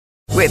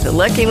With the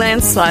Lucky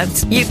Land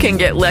Slots, you can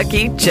get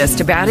lucky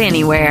just about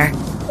anywhere.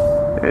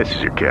 This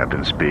is your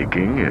captain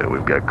speaking.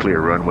 We've got clear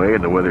runway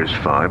and the weather's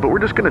fine, but we're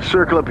just going to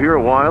circle up here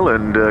a while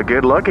and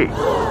get lucky.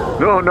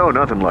 No,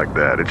 nothing like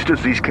that. It's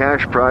just these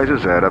cash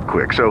prizes add up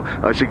quick. So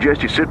I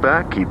suggest you sit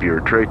back, keep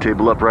your tray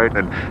table upright,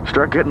 and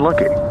start getting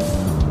lucky.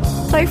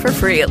 Play for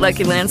free at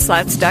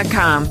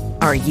LuckyLandSlots.com.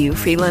 Are you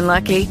feeling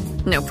lucky?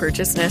 No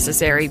purchase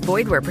necessary.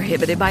 Void where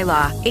prohibited by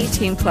law.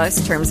 18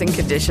 plus terms and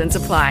conditions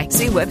apply.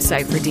 See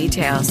website for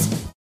details.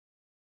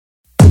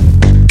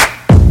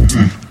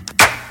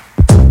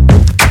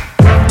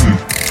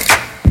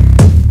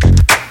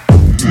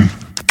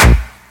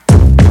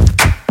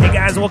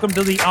 Welcome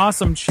to the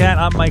awesome chat.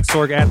 I'm Mike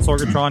Sorg at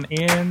Sorgatron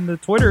in the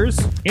Twitters,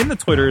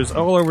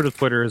 all over the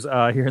Twitters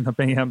here in the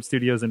Mayhem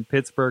Studios in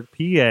Pittsburgh,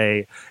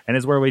 PA, and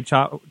is where we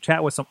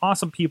chat with some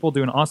awesome people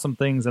doing awesome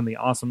things in the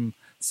awesome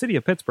city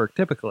of Pittsburgh,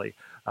 typically.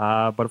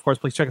 But of course,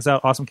 please check us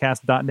out,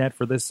 awesomecast.net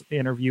for this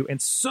interview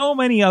and so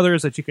many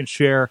others that you can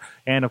share.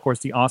 And of course,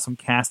 the Awesome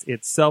Cast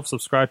itself.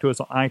 Subscribe to us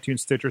on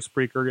iTunes, Stitcher,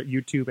 Spreaker,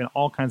 YouTube, and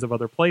all kinds of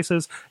other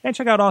places. And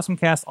check out Awesome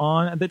Cast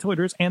on the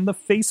Twitters and the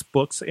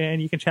Facebooks.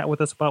 And you can chat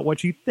with us about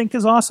what you think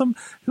is awesome,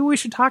 who we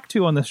should talk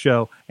to on this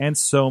show, and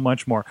so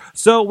much more.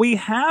 So we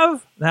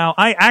have now.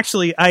 I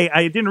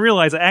didn't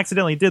realize I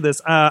accidentally did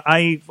this.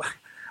 I'm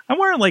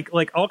wearing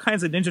like all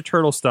kinds of Ninja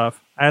Turtle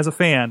stuff as a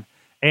fan.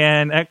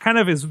 And it kind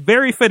of is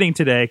very fitting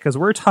today because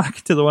we're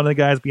talking to one of the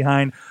guys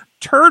behind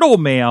Turtle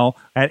Mail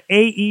at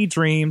AE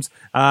Dreams.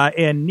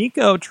 And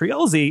Nico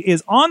Triolzi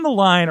is on the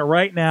line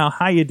right now.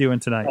 How you doing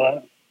tonight?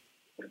 Hello.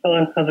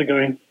 How's it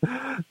going?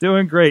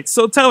 Doing great.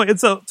 So tell me,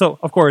 so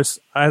of course,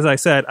 as I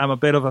said, I'm a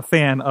bit of a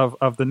fan of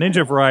the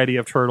Ninja variety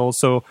of turtles.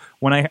 So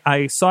when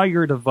I saw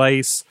your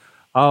device,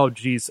 at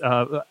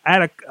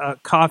a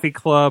coffee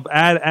club,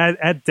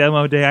 at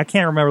demo day, I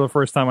can't remember the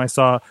first time I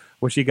saw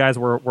what you guys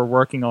were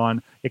working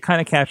on. It kind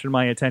of captured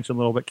my attention a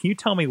little bit. Can you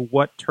tell me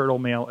what Turtle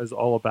Mail is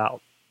all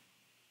about?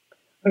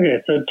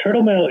 Okay, so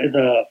Turtle Mail is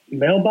a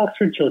mailbox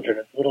for children.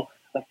 It's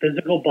a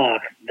physical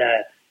box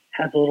that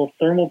has a little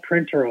thermal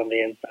printer on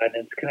the inside,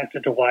 and it's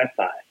connected to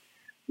Wi-Fi.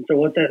 And so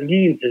what that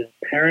means is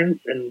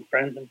parents and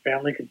friends and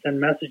family can send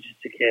messages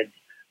to kids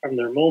from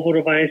their mobile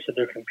device to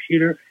their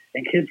computer,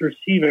 and kids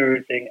receive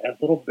everything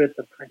as little bits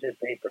of printed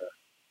paper.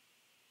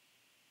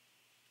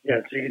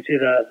 Yeah, so you can see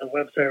the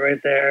website right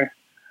there.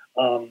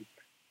 You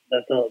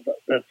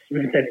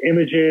can send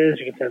images,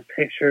 you can send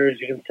pictures,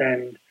 you can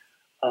send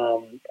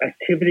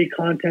activity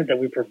content that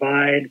we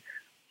provide.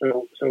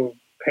 So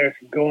parents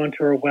can go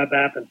onto our web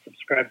app and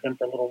subscribe to them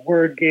for little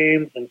word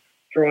games and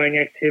drawing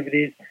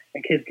activities,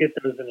 and kids get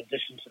those in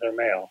addition to their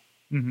mail.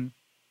 Mm-hmm.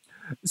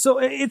 So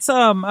it's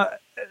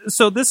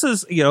so this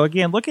is,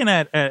 again, looking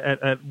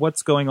at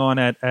what's going on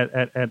at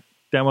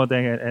Demo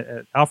Day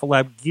at Alpha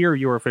Lab Gear,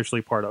 you were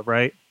officially part of,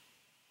 right?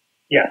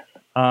 Yes.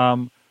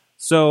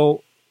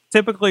 So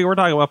typically we're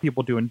talking about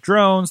people doing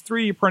drones,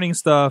 3D printing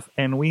stuff,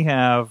 and we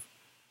have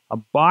a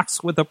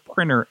box with a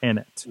printer in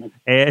it,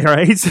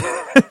 right?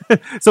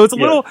 So it's a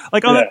little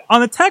like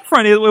on the tech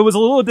front, it was a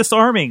little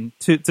disarming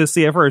to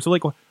see at first. We're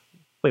like,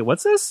 wait,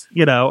 what's this?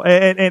 And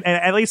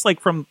at least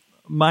like from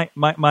my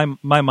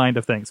mind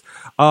of things.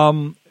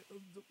 Can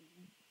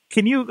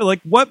you,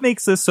 what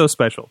makes this so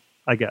special,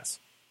 I guess?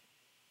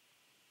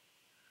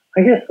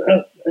 I guess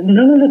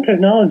none of the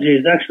technology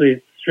is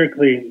actually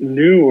strictly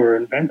new or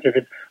inventive.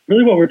 It's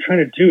really what we're trying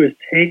to do is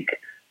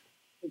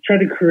try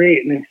to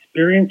create an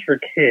experience for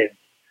kids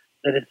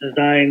that is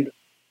designed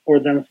for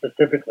them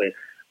specifically.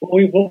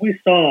 What we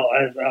saw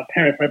as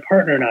parents, my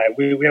partner and I,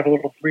 we have a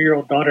little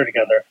 3-year-old daughter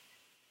together,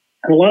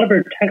 and a lot of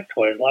our tech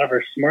toys, a lot of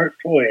our smart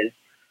toys,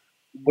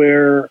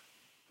 were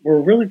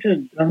really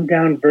just dumbed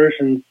down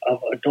versions of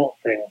adult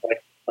things,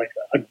 like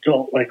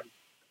adult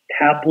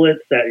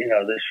tablets that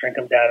they shrink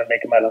them down and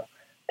make them out of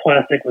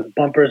plastic with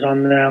bumpers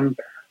on them,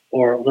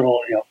 or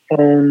little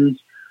phones.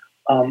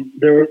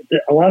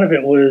 A lot of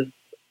it was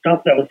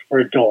stuff that was for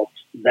adults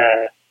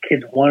that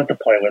kids wanted to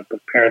play with, but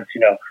parents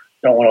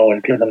don't want to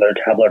always give them their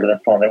tablet or their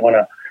phone. They want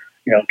to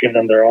give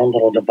them their own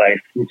little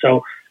device. And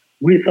so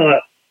we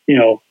thought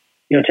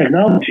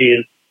technology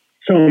is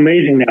so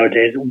amazing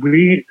nowadays.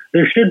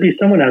 There should be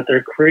someone out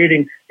there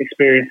creating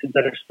experiences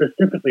that are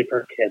specifically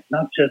for kids,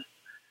 not just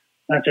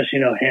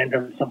hand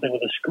them something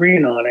with a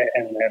screen on it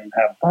and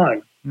have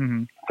fun.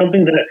 Mm-hmm.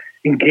 Something that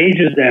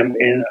engages them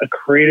in a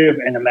creative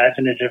and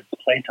imaginative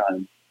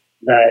playtime.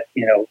 That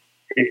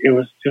it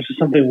was just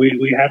something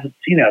we hadn't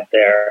seen out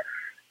there.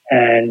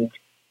 And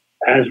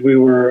as we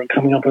were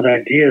coming up with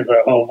ideas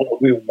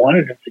we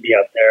wanted it to be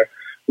out there,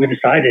 we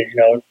decided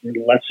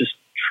let's just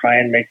try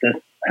and make this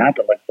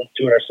happen. Let's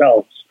do it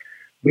ourselves.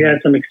 We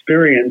had some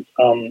experience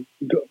from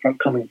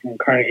coming from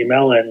Carnegie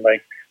Mellon.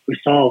 We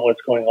saw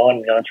what's going on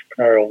in the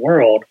entrepreneurial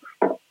world,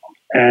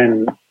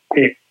 and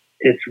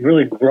it's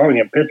really growing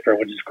in Pittsburgh,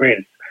 which is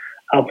great.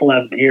 Alpha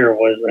Lab Gear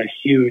was a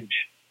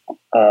huge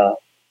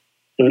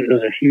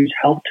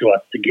help to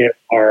us to get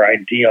our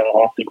idea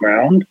off the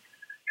ground,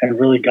 and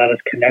really got us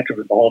connected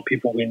with all the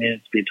people we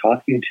needed to be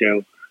talking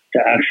to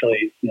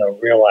actually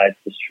realize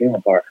this dream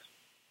of ours.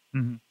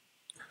 Mm-hmm.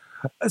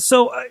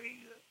 So,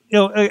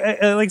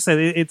 like I said,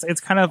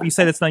 it's kind of, you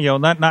said it's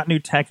not, not new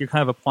tech. You're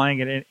kind of applying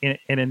it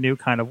in a new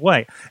kind of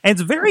way, and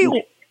it's very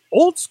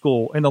old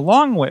school in the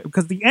long way,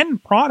 because the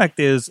end product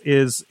is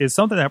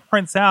something that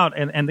prints out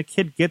and the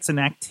kid gets an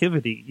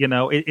activity.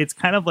 It's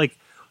kind of like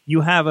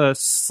you have a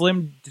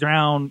slimmed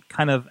down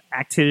kind of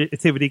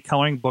activity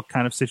coloring book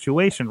kind of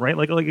situation, right?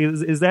 Like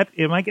is that,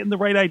 am I getting the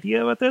right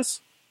idea about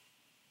this?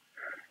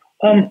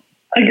 I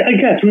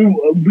guess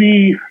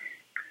we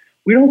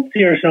don't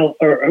see ourselves,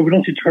 or we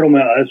don't see Turtle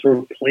Mail as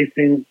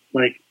replacing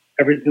like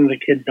everything the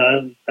kid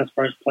does as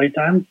far as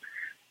playtime.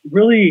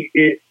 Really,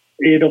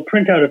 it'll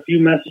print out a few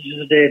messages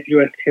a day, a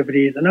few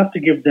activities, enough to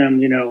give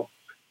them,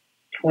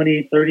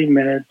 20, 30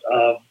 minutes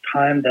of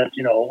time that's,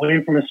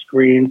 away from a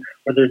screen,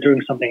 where they're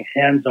doing something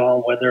hands-on,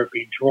 whether it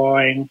be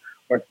drawing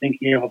or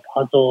thinking of a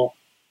puzzle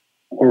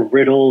or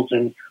riddles,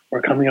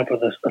 or coming up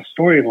with a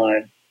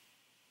storyline.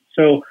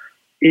 So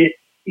it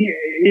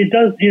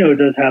does, it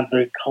does have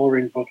the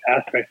coloring book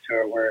aspect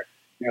to it, where,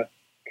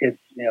 kids,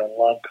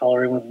 love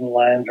coloring when the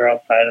lines are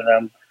outside of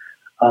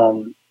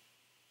them.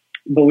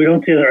 But we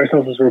don't see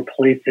ourselves as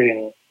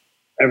replacing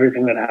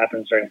everything that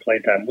happens during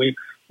playtime. We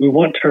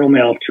want Turtle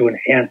Mail to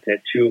enhance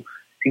it, to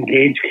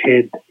engage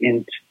kids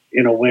in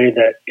a way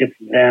that gets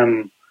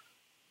them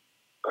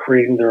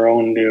creating their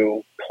own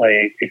new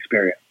play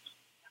experience.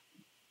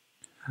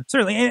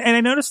 Certainly, and I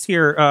noticed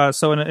here.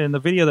 So in the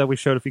video that we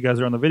showed, if you guys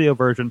are on the video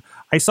version,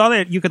 I saw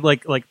that you could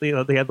like they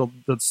had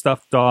the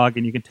stuffed dog,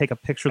 and you can take a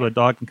picture of the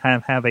dog and kind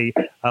of have a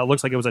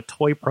looks like it was a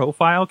toy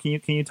profile. Can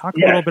you talk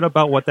a little bit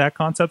about what that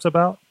concept's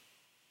about?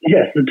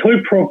 Yes, the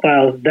toy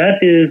profiles, that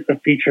is a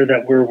feature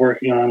that we're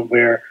working on,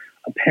 where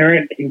a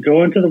parent can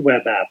go into the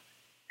web app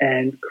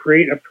and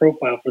create a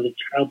profile for the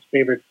child's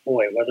favorite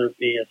toy, whether it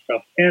be a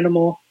stuffed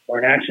animal or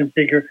an action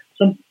figure,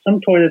 some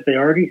toy that they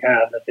already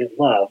have that they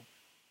love.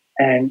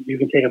 And you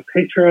can take a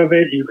picture of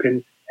it. You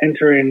can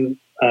enter in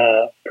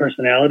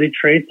personality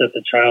traits that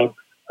the child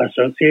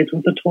associates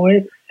with the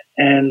toy.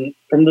 And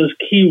from those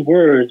key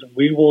words,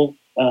 we will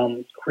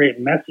create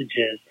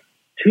messages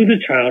to the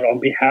child on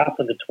behalf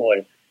of the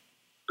toy,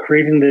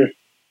 creating this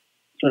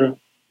sort of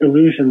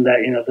illusion that,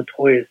 the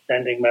toy is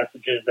sending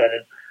messages, that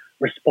is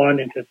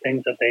responding to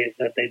things that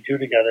they do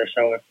together.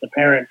 So if the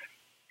parent,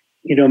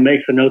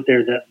 makes a note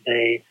there that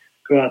they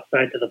go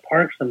outside to the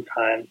park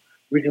sometime,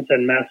 we can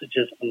send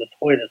messages from the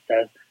toy that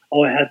says,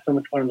 "Oh, I had so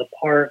much fun in the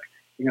park.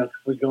 Can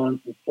we go on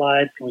some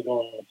slides? Can we go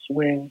on a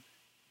swing?"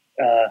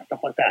 Stuff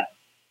like that.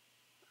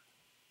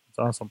 That's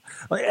awesome.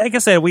 Like I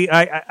said,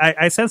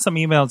 I sent some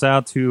emails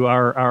out to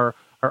our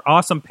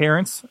awesome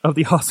parents of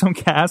the Awesome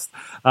Cast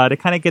to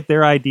kind of get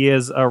their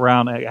ideas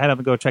around. I had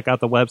them go check out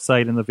the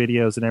website and the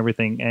videos and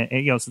everything.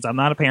 And since I'm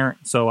not a parent,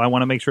 so I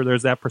want to make sure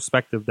there's that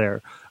perspective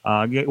there,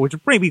 which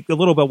would probably be a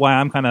little bit why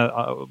I'm kind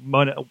of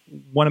want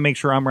to make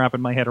sure I'm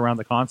wrapping my head around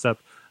the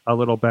concept a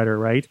little better,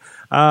 right?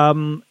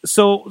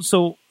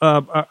 So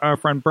our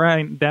friend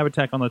Brian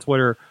Davitek on the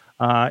Twitter,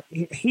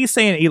 he's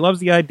saying he loves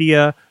the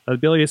idea. The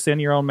ability to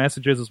send your own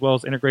messages as well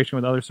as integration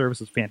with other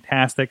services,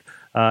 fantastic.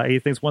 He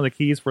thinks one of the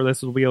keys for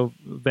this will be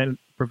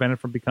prevented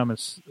from becoming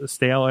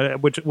stale,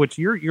 which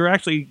you're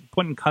actually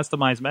putting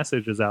customized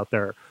messages out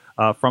there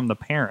from the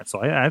parents.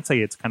 So I'd say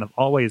it's kind of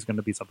always going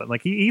to be something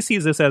like he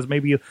sees this as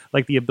maybe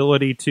like the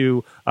ability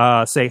to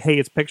say, "Hey,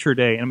 it's picture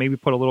day," and maybe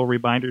put a little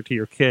reminder to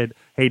your kid,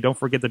 "Hey, don't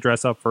forget to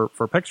dress up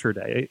for picture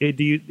day."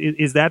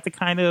 Is that the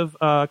kind of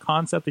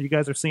concept that you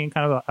guys are seeing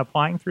kind of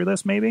applying through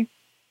this? Maybe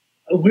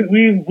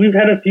we've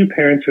had a few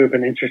parents who have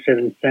been interested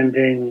in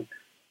sending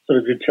sort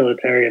of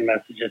utilitarian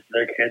messages to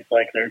their kids,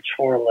 like their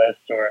chore list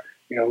or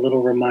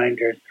little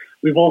reminders.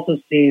 We've also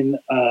seen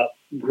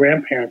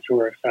grandparents who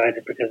are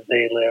excited because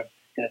they live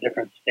in a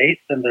different state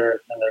than their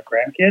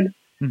grandkid,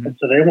 and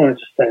so they want to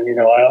just send,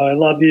 "I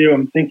love you,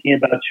 I'm thinking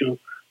about you,"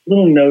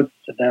 little notes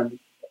to them,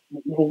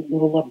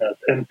 little love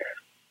notes. And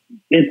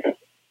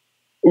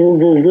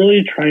we're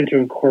really trying to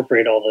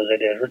incorporate all those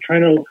ideas.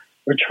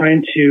 We're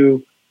trying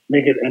to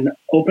make it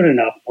open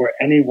enough where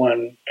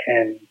anyone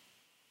can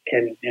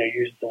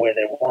use it the way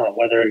they want,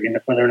 whether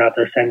or not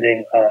they're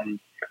sending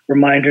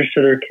reminders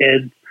to their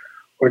kids,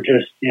 or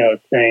just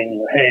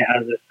saying, "Hey,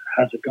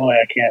 how's it going?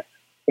 I can't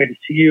wait to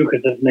see you,"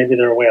 because maybe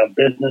they're away on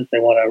business. They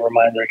want to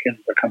remind their kids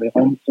they're coming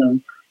home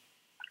soon.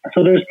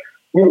 So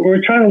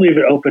we're trying to leave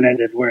it open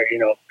ended where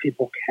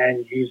people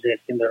can use it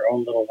in their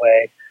own little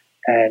way,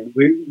 and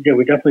we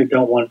definitely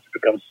don't want it to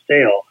become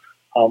stale.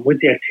 With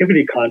the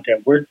activity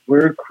content,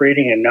 we're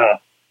creating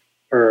enough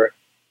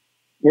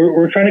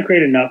we're trying to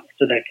create enough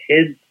so that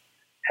kids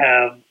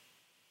have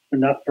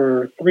enough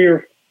for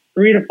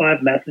 3 to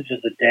 5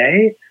 messages a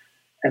day,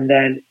 and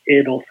then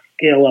it'll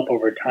scale up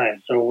over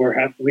time. So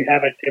we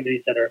have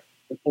activities that are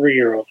for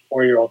 3-year-olds,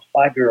 4-year-olds,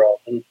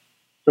 5-year-olds, and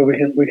so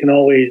we can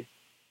always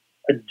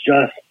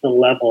adjust the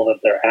level that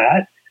they're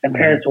at, and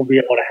parents will be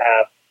able to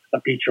have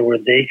a feature where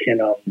they can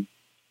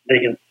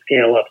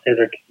scale up. Say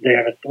they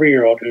have a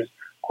 3-year-old who's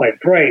quite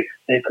bright,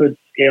 they could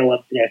scale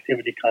up the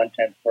activity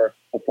content for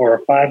a 4 or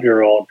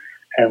 5-year-old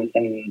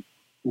and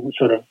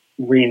sort of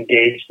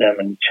re-engage them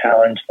and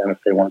challenge them if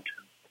they want to.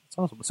 It's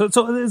awesome.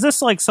 So is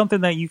this like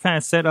something that you kind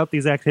of set up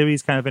these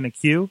activities kind of in a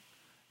queue,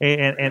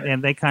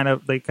 and they kind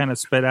of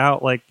spit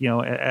out like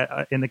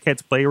in the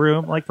kids'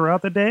 playroom like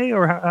throughout the day,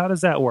 or how does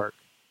that work?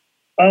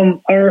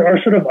 Our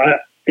sort of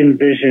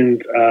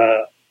envisioned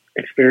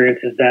experience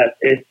is that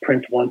it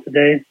prints once a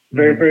day,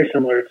 very very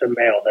similar to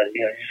mail that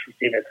you just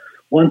receive it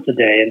once a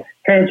day, and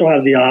parents will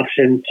have the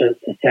option to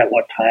set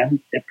what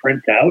time it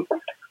prints out.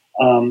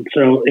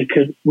 So it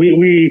could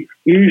we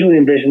usually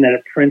envision that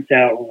it prints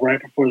out right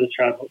before the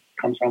child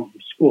comes home from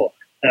school.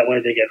 That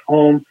way they get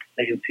home,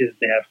 they can see that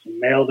they have some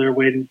mail there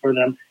waiting for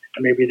them,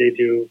 and maybe they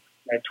do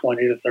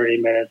 20 to 30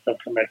 minutes of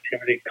some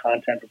activity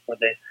content before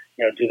they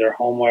do their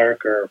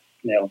homework or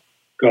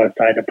go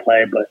outside to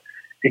play. But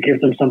it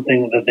gives them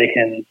something that they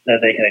can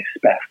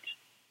expect.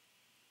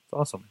 That's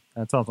awesome.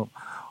 That's awesome.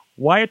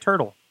 Why a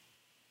turtle?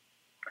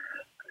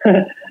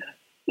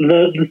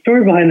 The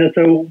story behind that,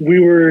 so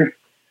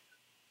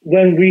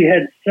when we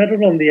had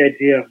settled on the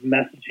idea of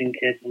messaging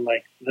kids and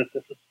like that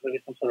this is really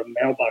some sort of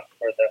mailbox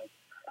for them,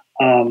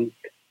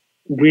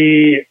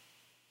 we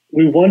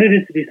wanted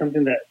it to be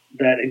something that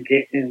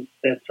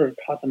sort of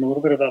taught them a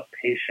little bit about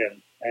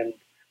patience, and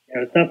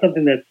it's not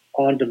something that's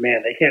on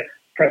demand. They can't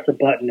press a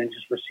button and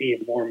just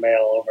receive more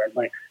mail over. And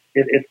like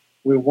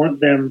we want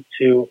them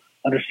to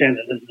understand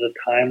that this is a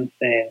time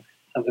thing,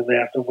 something they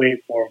have to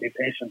wait for, be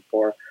patient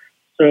for.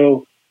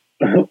 So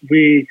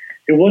it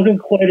wasn't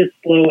quite as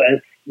slow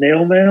as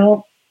snail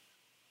mail,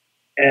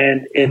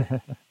 and it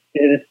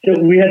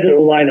still, we had to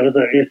align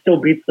it still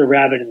beats the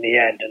rabbit in the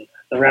end, and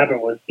the rabbit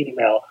was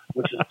email,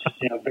 which is just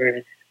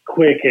very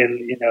quick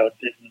and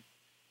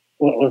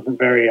wasn't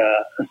very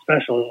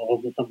special. It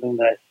wasn't something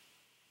that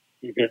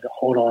you could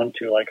hold on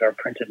to like our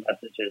printed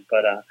messages,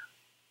 but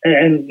the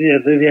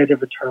idea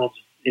of a turtle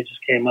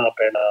just came up,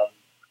 and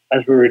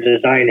as we were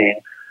designing,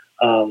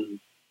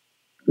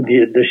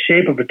 the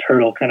shape of a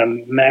turtle kind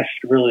of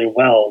meshed really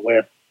well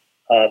with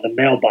the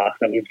mailbox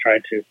that we've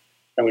tried to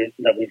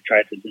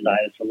design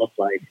it to look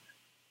like,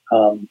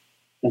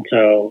 and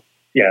so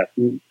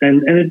and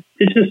it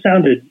just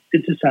sounded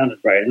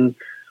right, and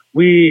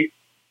we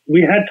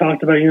had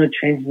talked about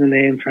changing the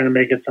name, trying to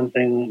make it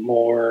something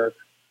more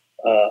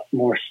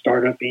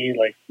startup-y.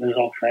 Like there's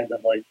all kinds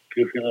of like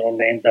goofy little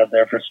names out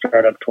there for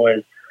startup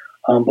toys,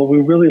 but we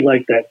really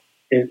liked that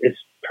it's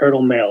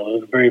Turtle Mail. It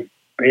was a very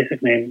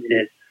basic name.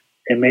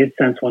 It made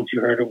sense once you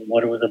heard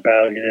what it was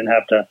about. You didn't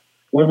have to.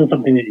 It wasn't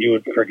something that you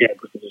would forget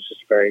because it was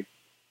just very,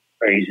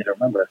 very easy to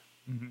remember.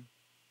 Mm-hmm.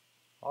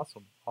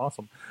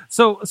 Awesome.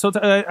 So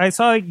I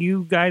saw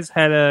you guys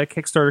had a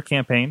Kickstarter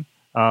campaign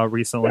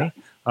recently,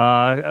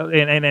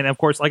 and of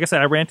course, like I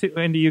said, I ran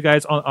into you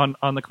guys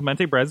on the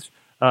Clemente Breads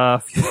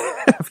a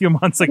few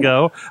months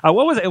ago.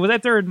 What was it? Was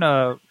that during?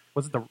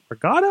 Was it the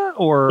regatta it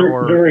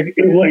was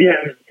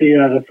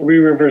the Three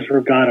Rivers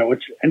Regatta,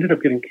 which ended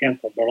up getting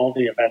canceled, but all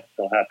the events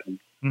still happened.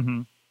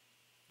 Mm-hmm.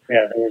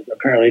 Yeah, there was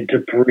apparently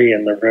debris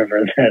in the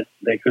river that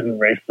they couldn't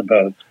race the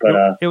boats.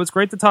 But it was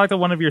great to talk to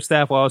one of your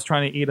staff while I was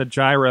trying to eat a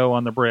gyro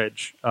on the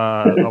bridge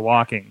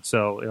walking.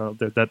 So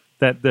there's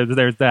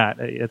that.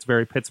 It's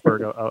very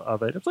Pittsburgh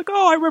of it. It's like,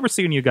 I remember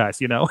seeing you guys.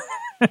 Yeah.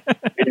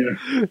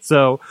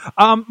 So,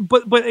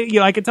 but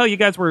I can tell you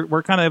guys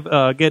we're kind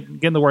of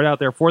getting the word out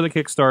there for the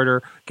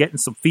Kickstarter, getting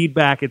some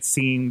feedback. It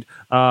seemed.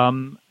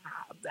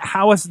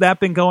 How has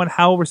that been going?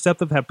 How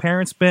receptive have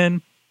parents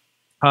been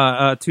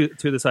to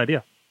this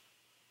idea?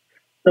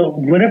 So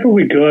whenever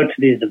we go to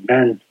these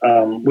events,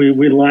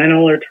 we line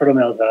all our turtle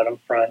mails out in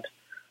front.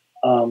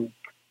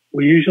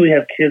 We usually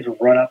have kids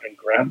run up and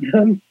grab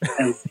them,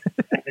 and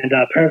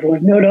parents are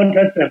like, "No, don't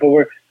touch that."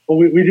 But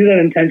we do that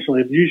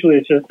intentionally.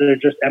 Usually, they're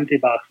just empty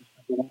boxes.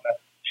 We want to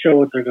show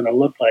what they're going to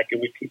look like,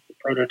 and we keep the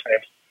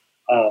prototypes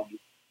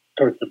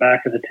towards the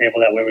back of the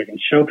table. That way, we can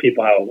show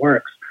people how it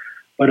works.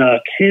 But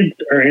kids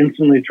are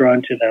instantly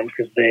drawn to them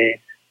because they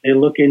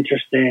look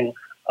interesting.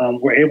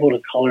 We're able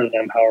to color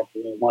them however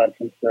we want,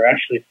 since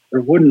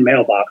they're wooden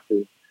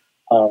mailboxes,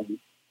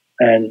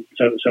 and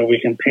so we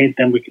can paint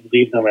them. We can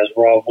leave them as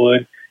raw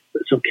wood.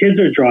 So kids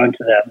are drawn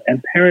to them,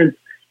 and parents.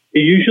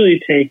 It usually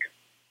takes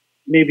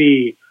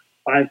maybe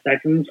 5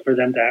 seconds for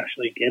them to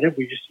actually get it.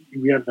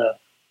 We have the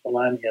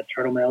line,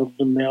 Turtle Mail is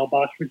the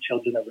mailbox for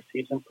children that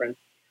receives and prints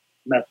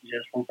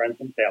messages from friends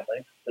and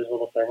family. There's a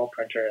little thermal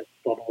printer,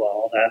 blah blah blah,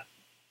 all that.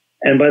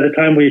 And by the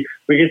time we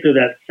get through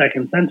that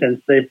second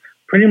sentence, they've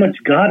pretty much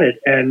got it,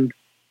 and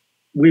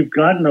we've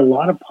gotten a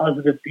lot of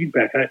positive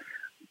feedback.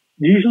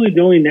 Usually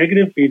the only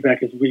negative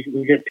feedback is we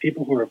get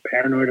people who are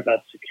paranoid about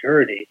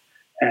security,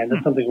 and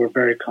that's something we're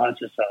very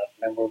conscious of,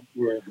 and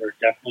we're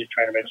definitely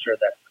trying to make sure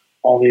that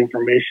all the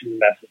information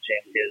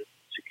messaging is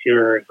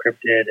secure,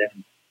 encrypted,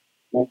 and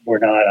we're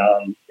not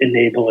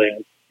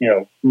enabling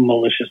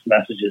malicious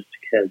messages to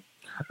kids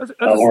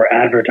or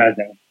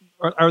advertising.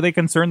 Are they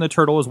concerned the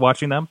turtle is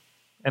watching them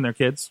and their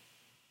kids?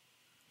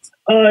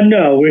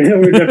 No,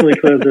 we're definitely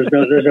clear.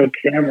 There's no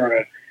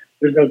camera.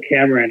 There's no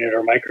camera in it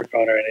or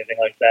microphone or anything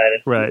like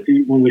that. Right.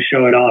 When we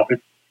show it off,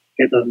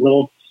 it's a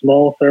little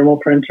small thermal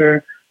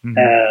printer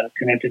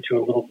connected to a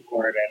little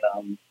board,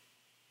 and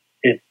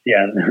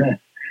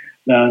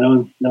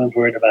no one's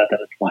worried about that.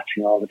 It's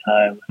watching all the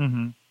time.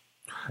 Mm-hmm.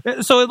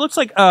 So it looks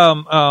like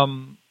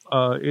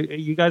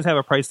you guys have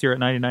a price tier at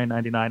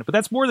 $99.99, but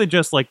that's more than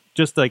just like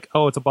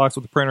oh, it's a box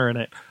with a printer in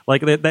it.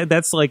 Like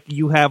that's like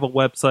you have a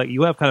website,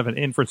 you have kind of an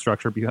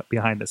infrastructure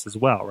behind this as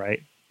well,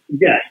 right?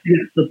 Yes,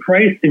 the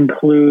price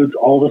includes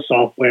all the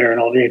software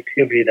and all the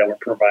activity that we're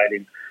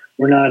providing.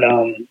 We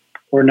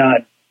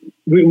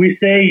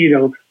say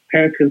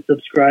parents can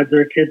subscribe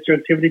their kids to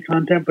activity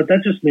content, but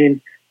that just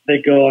means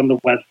they go on the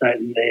website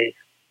and they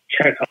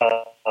check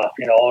off, I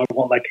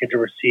want my kid to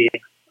receive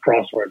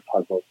crossword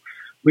puzzles.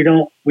 We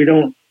don't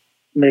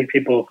make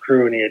people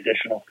accrue any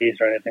additional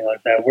fees or anything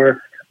like that. We're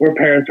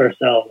parents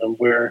ourselves, and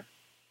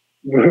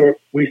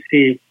we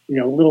see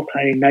little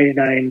tiny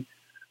 99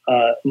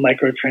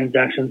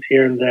 microtransactions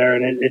here and there,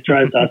 and it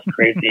drives us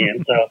crazy.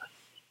 And so,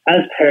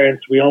 as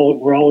parents,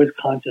 we're always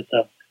conscious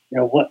of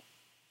what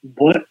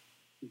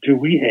do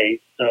we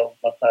hate, so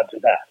let's not do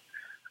that.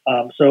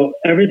 So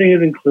everything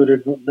is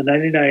included. The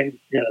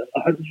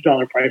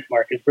 $100 price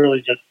mark is really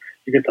just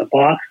you get the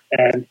box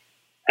and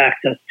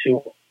access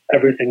to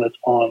everything that's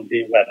on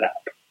the web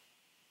app.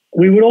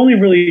 We would only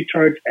really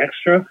charge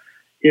extra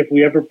if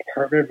we ever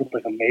partnered with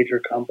like a major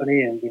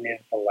company and we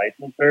needed to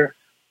license their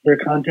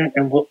content.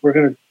 And we're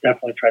going to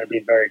definitely try to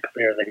be very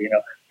clear that,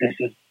 this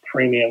is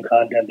premium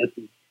content. This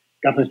is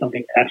definitely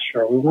something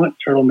extra. We want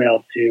Turtle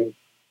Mail to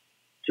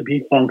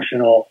be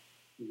functional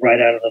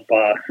right out of the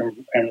box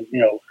and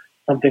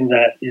something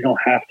that you don't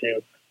have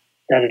to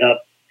set it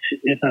up.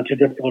 It's not too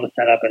difficult to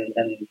set up and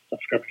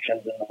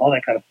subscriptions and all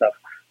that kind of stuff.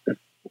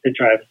 It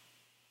drives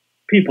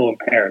people and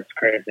parents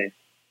crazy.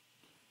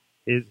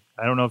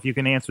 I don't know if you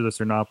can answer this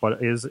or not,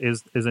 but is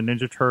a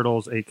Ninja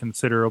Turtles a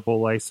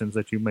considerable license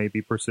that you may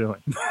be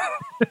pursuing,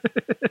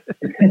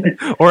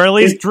 or at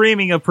least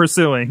dreaming of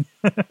pursuing?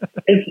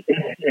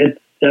 It's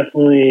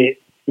definitely,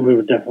 we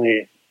would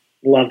definitely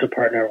love to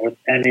partner with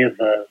any of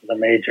the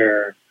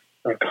major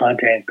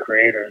content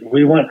creators.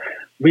 We want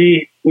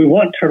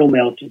Turtle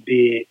Mail to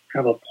be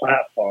kind of a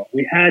platform.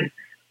 We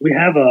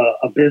have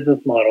a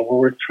business model where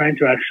we're trying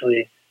to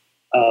actually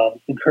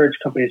encourage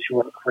companies who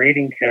are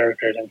creating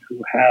characters and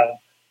who have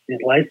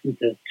these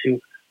licenses to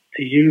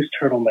use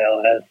Turtle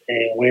Mail as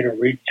a way to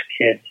reach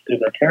kids through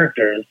their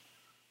characters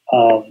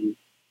in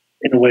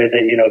a way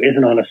that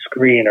isn't on a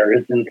screen or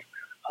isn't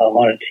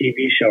on a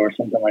TV show or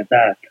something like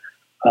that.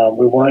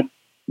 We want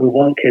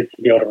kids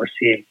to be able to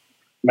receive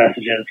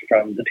messages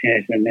from the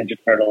Teenage Mutant Ninja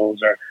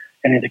Turtles or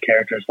any of the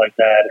characters like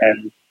that,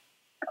 and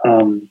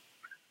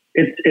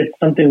it's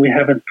something we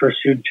haven't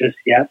pursued just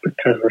yet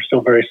because we're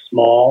still very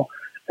small.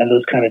 And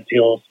those kind of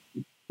deals,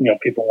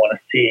 people want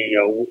to see,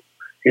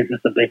 is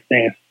this a big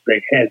thing? Is this a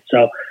big hit?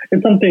 So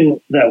it's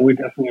something that we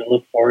definitely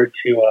look forward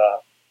to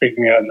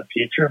figuring out in the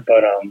future.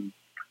 But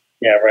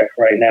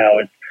right now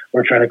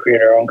we're trying to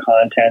create our own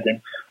content,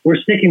 and we're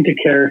sticking to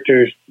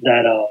characters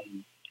that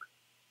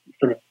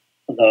sort of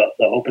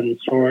the open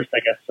source, I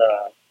guess,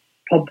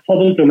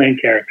 public domain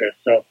characters.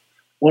 So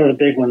one of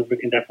the big ones we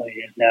can definitely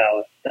use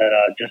now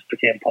that just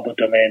became public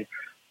domain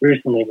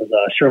recently was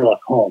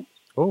Sherlock Holmes.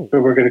 Oh.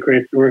 So we're going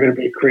to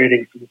be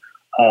creating some,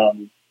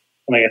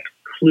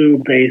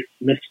 clue-based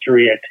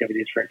mystery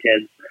activities for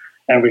kids,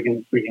 and we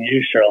can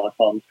use Sherlock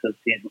Holmes because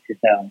he's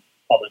now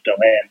public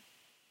domain.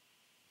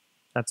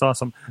 That's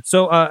awesome.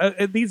 So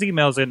these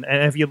emails, and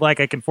if you'd like,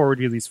 I can forward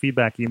you these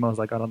feedback emails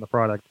I got on the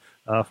product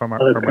from our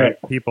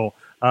people.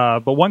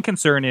 But one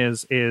concern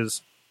is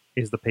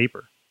the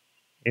paper.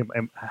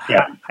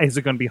 Is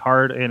it going to be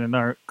hard and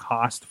another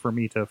cost for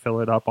me to fill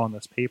it up on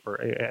this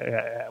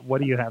paper?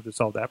 What do you have to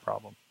solve that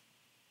problem?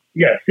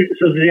 Yes.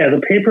 So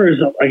the paper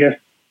is, I guess,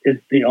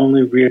 it's the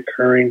only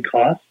reoccurring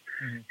cost.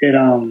 Mm-hmm. It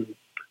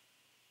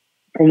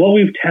from what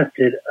we've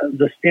tested,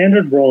 the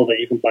standard roll that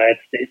you can buy at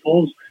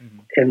Staples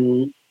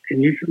can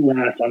usually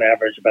last on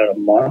average about a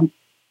month.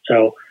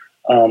 So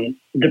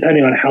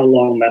depending on how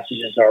long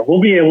messages are,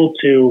 we'll be able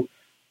to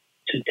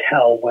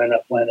tell when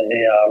a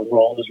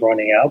roll is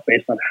running out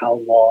based on how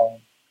long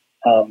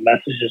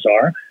messages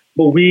are.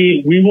 But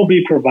we will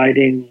be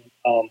providing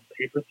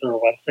paper through our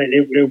website.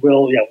 We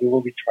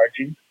will be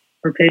charging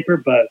for paper,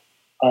 but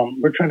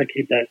we're trying to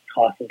keep that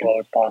cost as low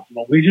as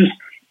possible.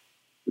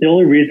 The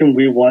only reason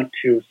we want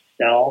to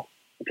sell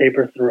the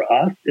paper through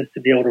us is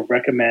to be able to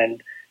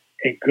recommend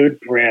a good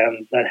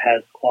brand that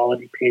has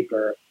quality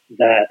paper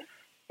that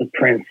the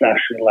prints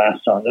actually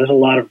last on. There's a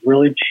lot of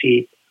really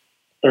cheap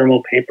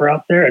thermal paper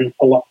out there, and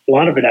a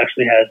lot of it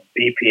actually has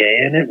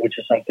BPA in it, which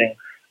is something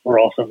we're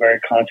also very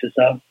conscious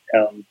of.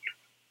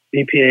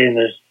 BPA, and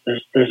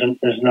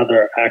there's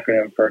another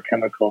acronym for a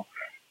chemical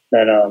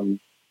that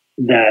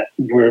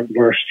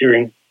we're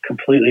steering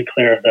completely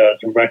clear of those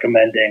and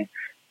recommending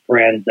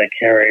brands that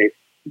carry,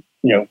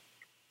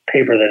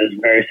 paper that is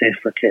very safe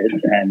for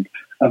kids and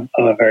of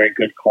a very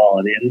good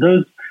quality. And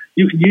those,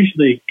 you can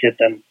usually get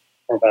them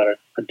for about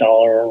 $1 a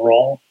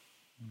roll.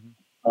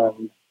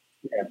 So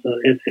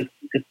it's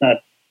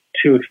not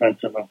too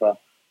expensive of a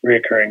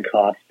recurring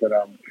cost, but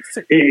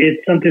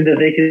it's something that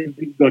they can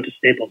go to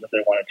Staples if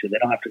they wanted to. They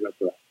don't have to go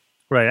through it.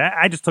 Right.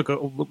 I just took a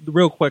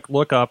real quick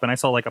look up, and I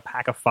saw like a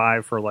pack of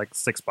 5 for like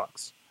 $6,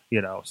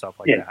 stuff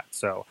like that.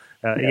 So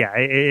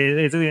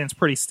it's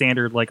pretty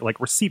standard, like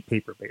receipt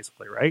paper,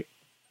 basically, right?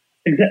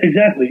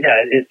 Exactly.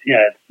 Yeah.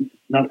 It's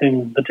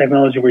nothing. The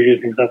technology we're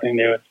using is nothing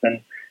new. It's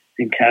been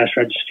in cash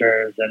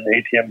registers and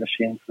ATM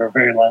machines for a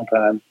very long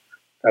time.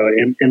 So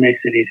it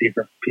makes it easy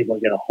for people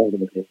to get a hold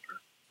of the paper.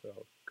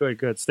 So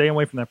good. Stay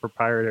away from that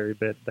proprietary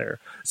bit there.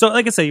 So,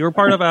 like I say, you were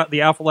part of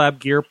the Alpha Lab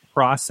Gear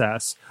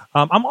process.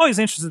 I'm always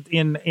interested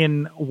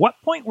in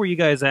what point were you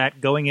guys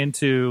at going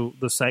into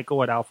the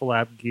cycle at Alpha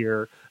Lab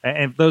Gear?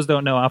 And if those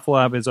don't know, Alpha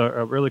Lab is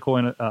a really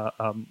cool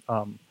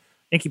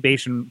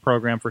incubation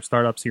program for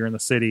startups here in the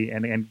city,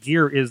 and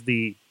Gear is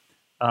the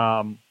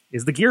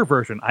Gear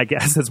version, I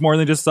guess. It's more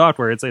than just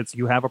software. It's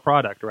you have a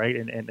product, right?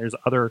 And there's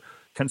other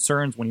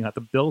concerns when you have to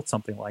build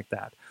something like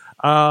that.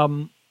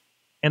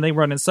 And they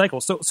run in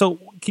cycles. So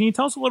can you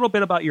tell us a little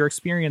bit about your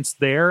experience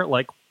there?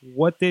 Like,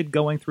 what did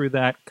going through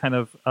that kind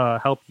of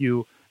help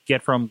you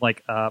get from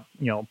like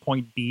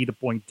point B to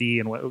point D,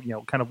 and what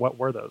kind of what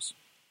were those?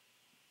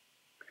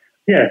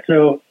 Yeah,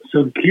 so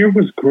Gear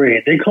was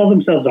great. They call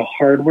themselves a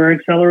hardware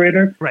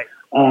accelerator. Right.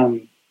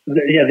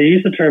 They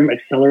use the term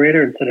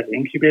accelerator instead of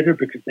incubator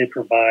because they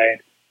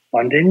provide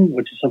funding,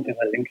 which is something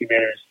that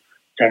incubators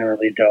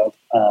generally don't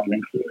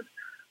include.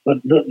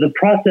 But the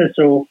process,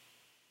 so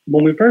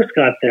when we first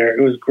got there,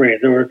 it was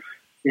great. There were,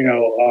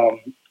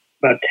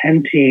 about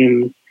 10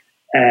 teams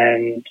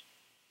and,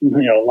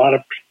 a lot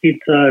of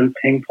pizza and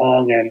ping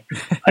pong and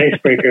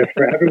icebreakers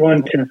for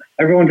everyone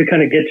to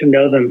kind of get to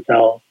know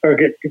themselves or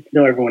get to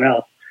know everyone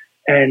else.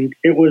 And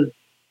it was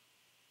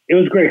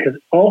great because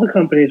all the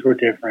companies were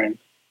different.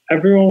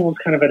 Everyone was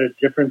kind of at a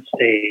different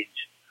stage.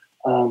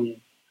 And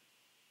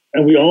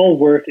we all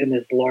worked in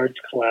this large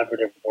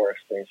collaborative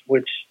workspace,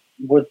 which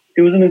was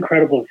an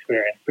incredible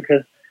experience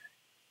because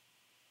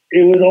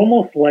it was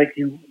almost like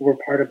you were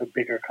part of a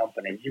bigger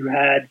company.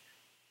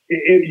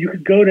 You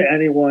could go to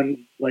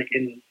anyone,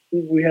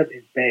 we have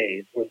these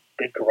bays with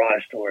big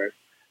garage doors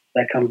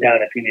that come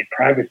down if you need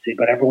privacy,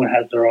 but everyone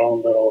has their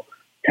own little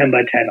 10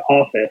 by 10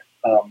 office.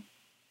 So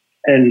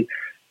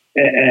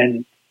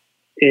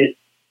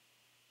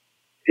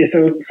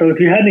if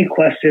you had any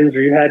questions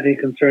or you had any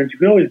concerns, you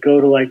could always go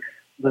to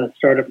the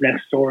startup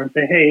next door and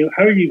say, hey,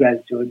 how are you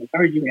guys doing this? How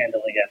are you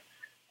handling it?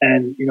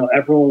 And,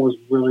 everyone was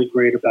really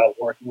great about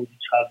working with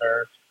each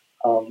other.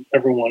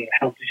 Everyone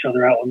helped each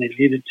other out when they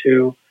needed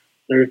to.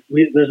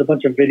 There's a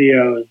bunch of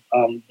videos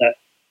that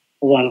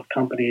a lot of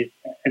companies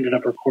ended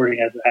up recording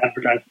as an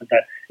advertisement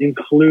that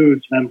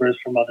includes members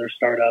from other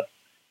startups.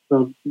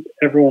 So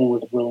everyone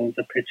was willing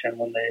to pitch in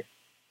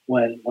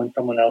when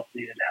someone else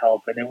needed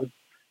help. And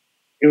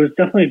it was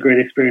definitely a great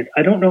experience.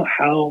 I don't know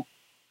how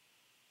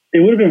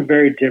it would have been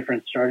very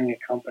different starting a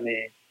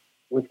company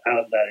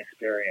without that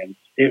experience.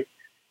 It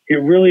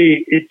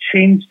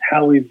changed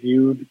how we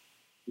viewed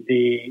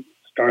the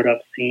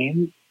startup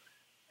scene,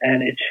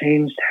 and it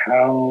changed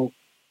how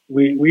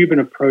we even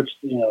approached,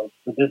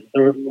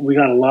 we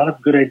got a lot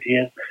of good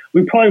ideas.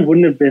 We probably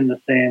wouldn't have been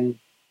the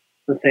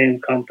same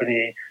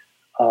company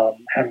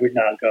had we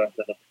not gone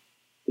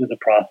through the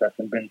process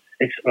and been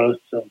exposed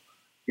to,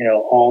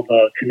 all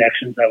the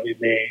connections that we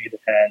made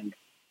and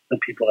the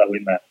people that we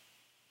met.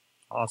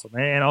 Awesome.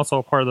 And also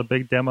a part of the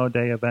big demo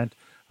day event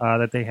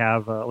that they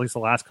have, at least the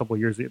last couple of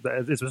years.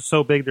 It's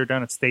so big. They're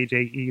down at Stage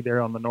AE there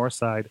on the north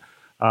side.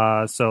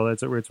 So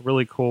it's a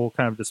really cool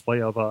kind of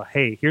display of,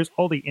 hey, here's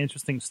all the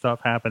interesting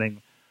stuff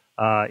happening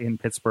in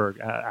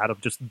Pittsburgh out of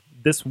just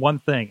this one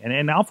thing.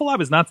 And Alpha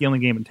Lab is not the only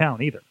game in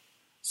town either.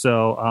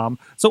 So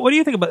what do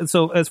you think about it?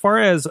 So as far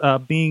as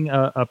being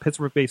a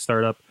Pittsburgh-based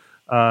startup,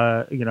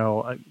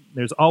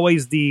 there's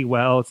always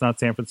it's not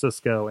San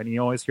Francisco, and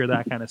you always hear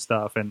that kind of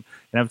stuff. And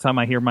every time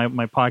I hear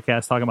my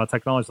podcast talking about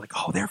technology, it's like,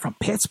 oh, they're from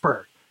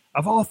Pittsburgh,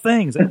 of all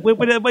things. And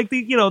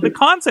the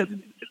concept,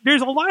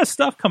 there's a lot of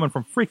stuff coming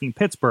from freaking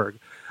Pittsburgh.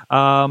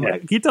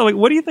 Can you tell me,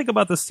 what do you think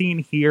about the scene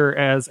here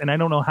and I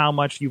don't know how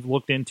much you've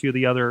looked into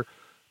the other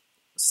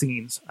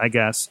scenes, I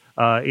guess,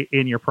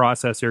 in your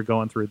process here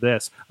going through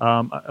this.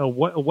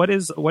 What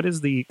is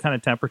the kind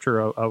of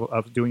temperature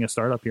of doing a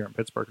startup here in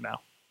Pittsburgh now?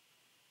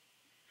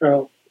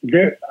 So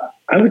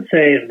I would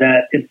say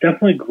that it's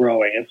definitely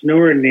growing. It's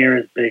nowhere near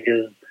as big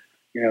as,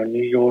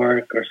 New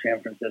York or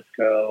San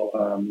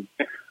Francisco,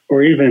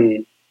 or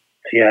even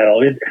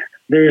Seattle.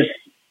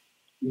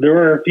 There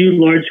are a few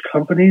large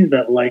companies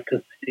that like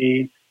to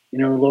see,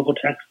 local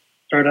tech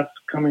startups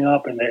coming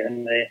up, and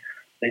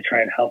they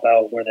try and help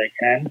out where they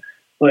can.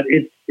 But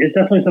it's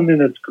definitely something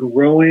that's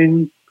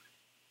growing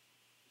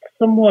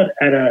somewhat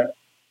at a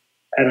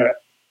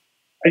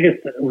I guess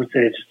I would say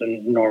it's just a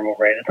normal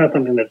rate. It's not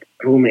something that's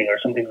booming or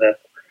something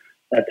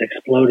that's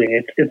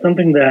exploding. It's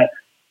something that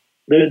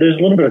there's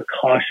a little bit of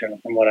caution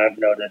from what I've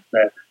noticed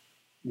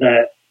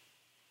that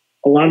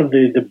a lot of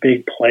the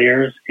big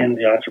players in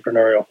the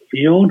entrepreneurial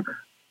field,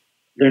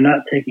 they're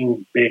not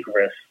taking big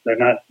risks. They're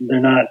not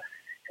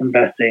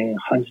investing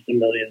hundreds of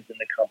millions in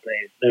the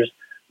companies.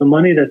 The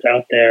money that's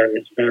out there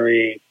is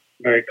very,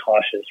 very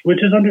cautious,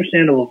 which is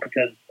understandable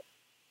because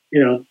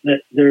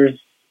that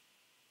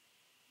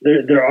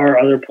there are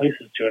other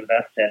places to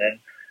invest in, and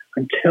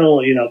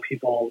until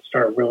people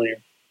start really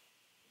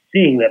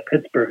seeing that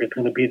Pittsburgh is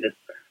going to be this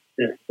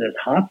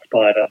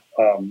hotspot of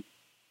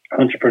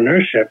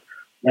entrepreneurship,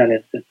 then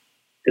it's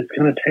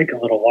going to take a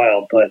little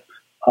while. But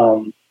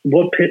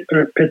what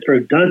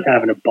Pittsburgh does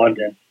have in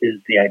abundance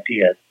is the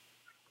ideas.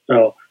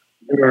 So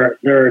there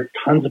are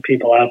tons of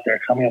people out there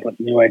coming up with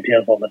new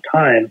ideas all the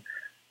time,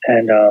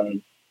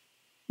 and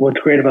what's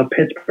great about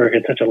Pittsburgh,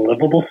 it's such a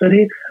livable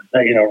city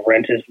that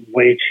rent is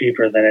way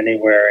cheaper than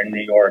anywhere in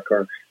New York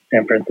or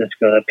San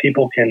Francisco. That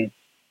people can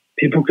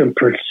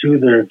pursue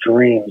their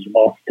dreams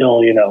while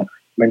still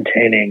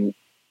maintaining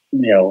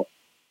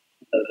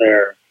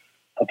their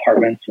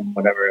apartments and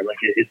whatever. Like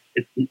it's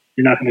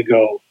you're not going to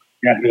go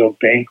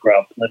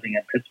bankrupt living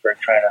in Pittsburgh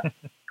trying to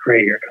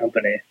create your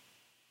company.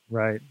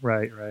 Right.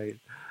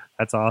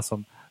 That's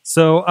awesome.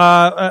 So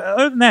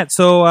other than that,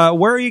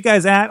 where are you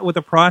guys at with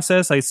the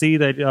process? I see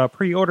that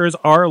pre-orders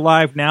are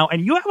live now,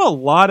 and you have a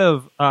lot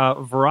of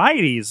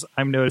varieties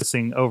I'm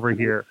noticing over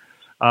here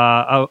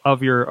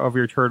of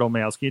your turtle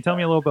mails. Can you tell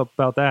me a little bit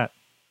about that?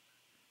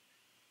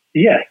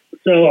 Yes.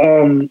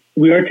 So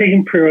we are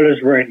taking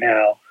pre-orders right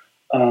now.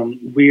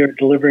 We are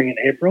delivering in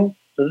April.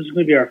 So this is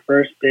going to be our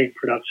first big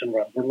production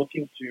run.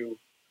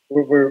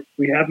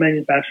 We have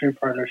manufacturing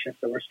partnerships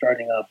that we're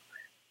starting up,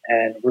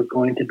 and we're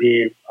going to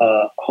be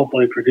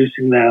hopefully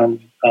producing them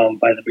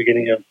by the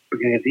beginning of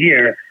the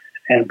year,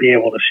 and be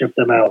able to ship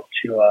them out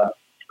to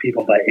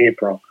people by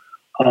April.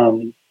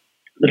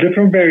 The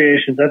different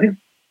variations, I think.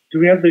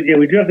 We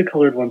do have the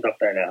colored ones up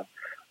there now.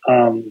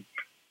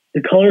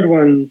 The colored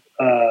ones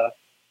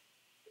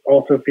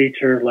also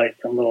feature like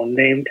some little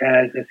name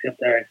tags I see up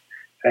there,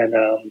 and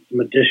some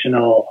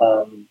additional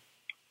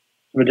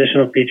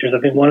features. I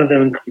think one of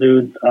them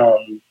includes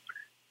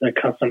the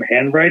custom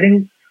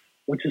handwriting,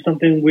 which is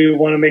something we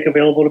want to make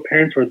available to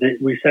parents, where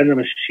we send them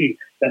a sheet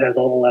that has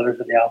all the letters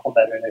of the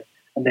alphabet in it,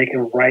 and they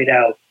can write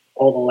out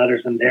all the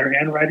letters in their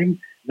handwriting,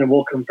 and then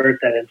we'll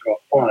convert that into a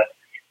font,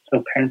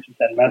 so parents can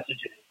send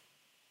messages,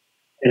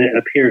 and it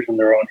appears in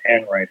their own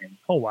handwriting.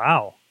 Oh,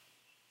 wow.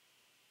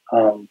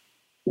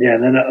 Yeah,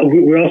 and then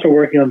we're also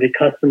working on the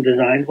custom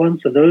designed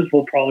ones, so those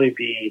will probably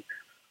be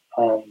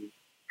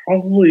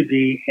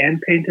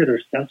hand painted or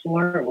stencil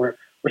art. We're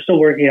still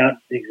working out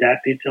the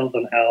exact details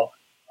on how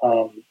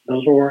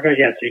those will work out.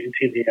 Yeah, so you can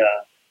see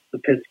the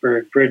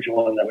Pittsburgh Bridge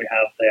one that we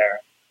have there.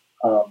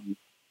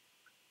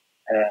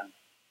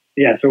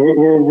 Yeah, so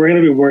we're going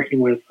to be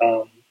working with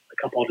a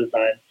couple of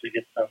designs to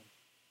get some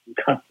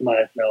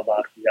customized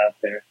mailboxes out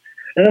there.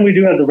 And then we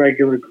do have the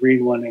regular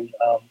green one, and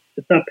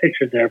it's not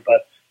pictured there,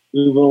 but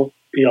we will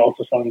be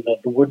also selling the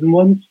wooden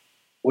ones,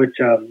 which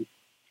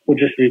will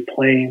just be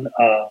plain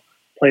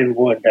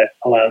wood that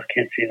allows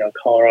kids to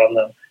color on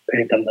them,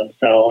 paint them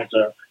themselves,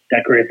 or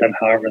decorate them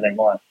however they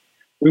want.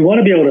 We want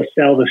to be able to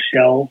sell the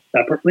shell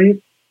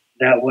separately.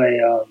 That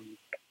way,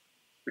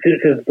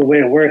 because the way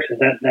it works is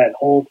that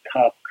whole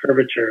top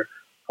curvature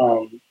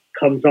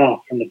comes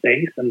off from the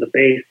base, and the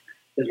base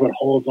is what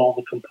holds all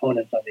the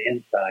components on the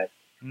inside.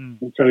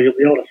 And so you'll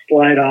be able to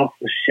slide off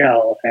the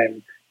shell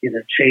and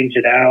either change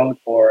it out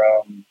or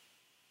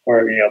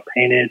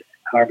paint it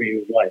however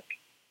you like.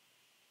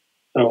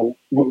 So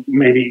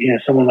maybe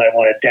someone might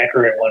want to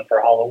decorate one for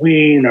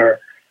Halloween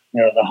or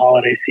the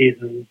holiday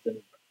seasons,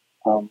 and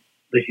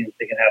they can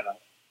have a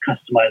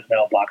customized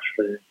mailbox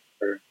for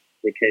the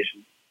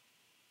occasion.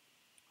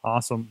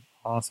 Awesome.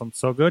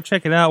 So go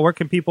check it out. Where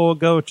can people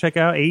go check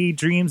out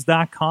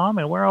aedreams.com,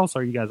 and where else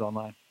are you guys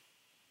online?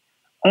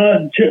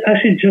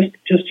 Actually,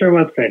 just our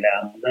website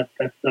now.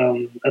 That's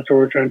where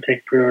we're trying to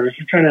take pre-orders.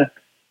 We're trying to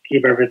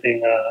keep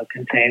everything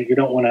contained. We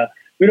don't want to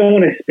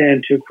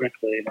expand too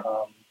quickly.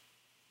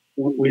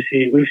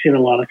 We've seen a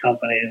lot of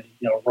companies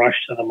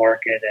rush to the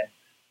market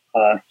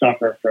and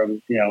suffer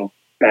from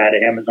bad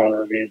Amazon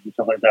reviews and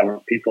stuff like that, where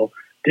people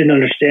didn't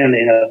understand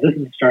that this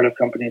is a startup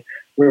company.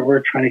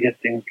 We're trying to get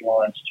things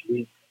launched.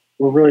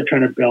 We're really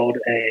trying to build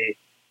a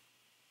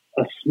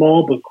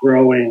small but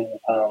growing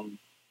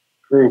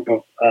group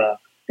of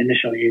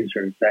initial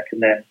users that can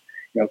then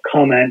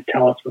comment,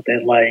 tell us what they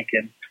like,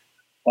 and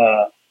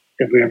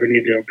if we ever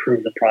need to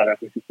improve the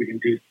product, we can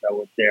do so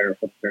with their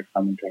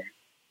commentary.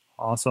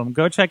 Awesome.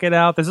 Go check it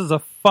out. This is a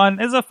fun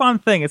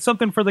thing. It's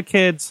something for the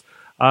kids.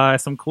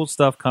 Some cool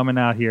stuff coming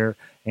out here.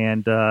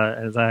 And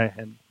as I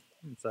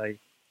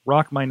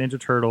rock my Ninja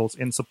Turtles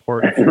in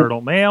support of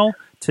Turtle Mail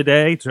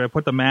today. Should I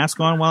put the mask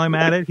on while I'm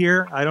at it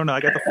here? I don't know. I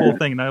got the full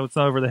thing. Now it's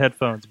not over the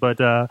headphones. But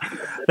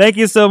thank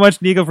you so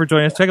much, Nico, for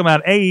joining us. Check them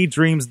out at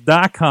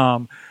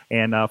aedreams.com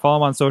and follow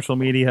them on social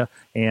media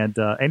and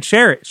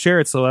share it. Share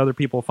it so other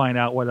people find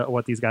out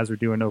what these guys are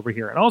doing over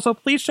here. And also,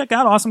 please check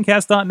out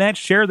awesomecast.net.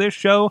 Share this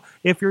show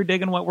if you're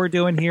digging what we're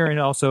doing here. And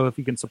also, if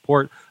you can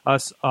support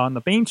us on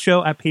the main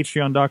show at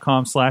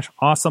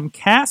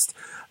patreon.com/awesomecast.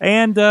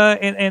 And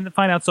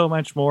find out so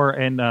much more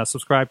and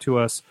subscribe to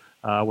us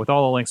with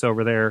all the links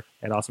over there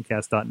at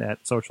awesomecast.net,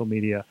 social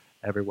media,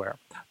 everywhere.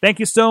 Thank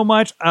you so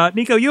much.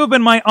 Nico, you have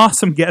been my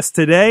awesome guest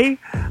today.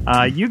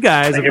 You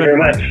guys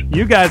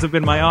have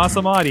been my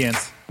awesome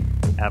audience.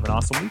 Have an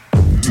awesome week.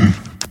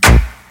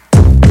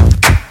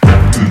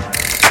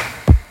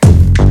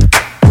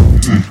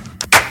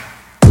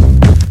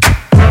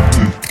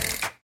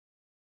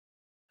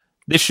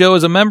 This show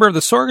is a member of the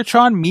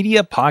Sorgatron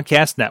Media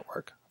Podcast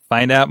Network.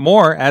 Find out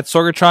more at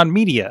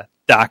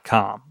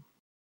sorgatronmedia.com.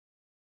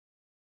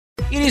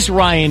 It is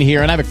Ryan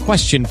here, and I have a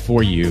question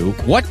for you.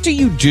 What do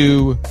you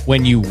do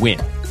when you win?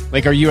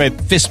 Like, are you a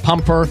fist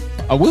pumper,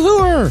 a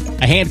woohooer,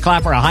 a hand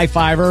clapper, a high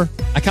fiver?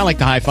 I kind of like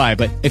the high five,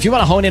 but if you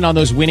want to hone in on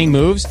those winning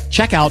moves,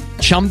 check out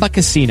Chumba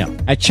Casino.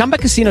 At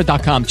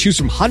ChumbaCasino.com, choose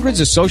from hundreds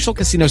of social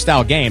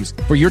casino-style games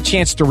for your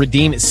chance to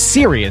redeem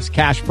serious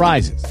cash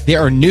prizes. There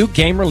are new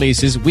game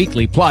releases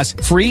weekly, plus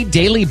free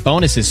daily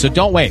bonuses, so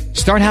don't wait.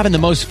 Start having the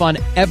most fun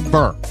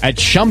ever at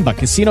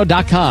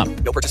ChumbaCasino.com.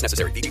 No purchase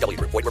necessary. VGW.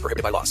 Void where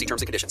prohibited by law. See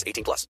terms and conditions. 18+.